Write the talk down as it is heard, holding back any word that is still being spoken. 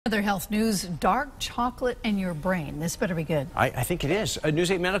Other health news, dark chocolate in your brain. This better be good. I think it is.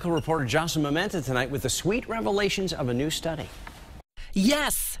 News 8 medical reporter Jocelyn Mamenta tonight with the sweet revelations of a new study.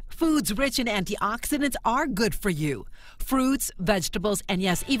 Yes, foods rich in antioxidants are good for you. Fruits, vegetables, and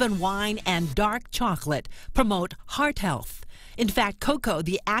yes, even wine and dark chocolate promote heart health. In fact, cocoa,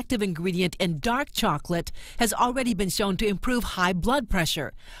 the active ingredient in dark chocolate, has already been shown to improve high blood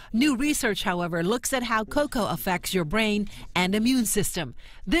pressure. New research, however, looks at how cocoa affects your brain and immune system.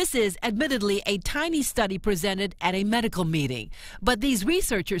 This is admittedly a tiny study presented at a medical meeting. But these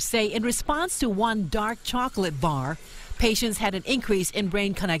researchers say in response to one dark chocolate bar, patients had an increase in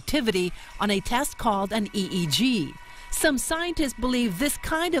brain connectivity on a test called an EEG. Some scientists believe this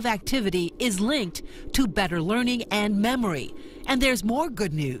kind of activity is linked to better learning and memory. And there's more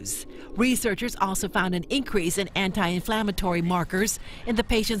good news. Researchers also found an increase in anti-inflammatory markers in the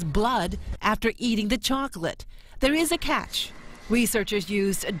patient's blood after eating the chocolate. There is a catch. Researchers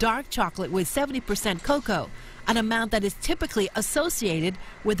used dark chocolate with 70% cocoa, an amount that is typically associated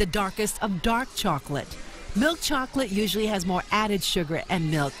with the darkest of dark chocolate. Milk chocolate usually has more added sugar and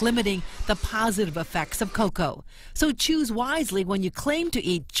milk, limiting the positive effects of cocoa. So choose wisely when you claim to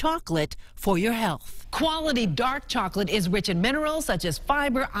eat chocolate for your health. Quality dark chocolate is rich in minerals such as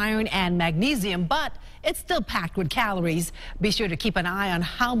fiber, iron, and magnesium, but it's still packed with calories. Be sure to keep an eye on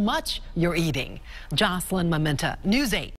how much you're eating. Jocelyn Mamenta, News 8.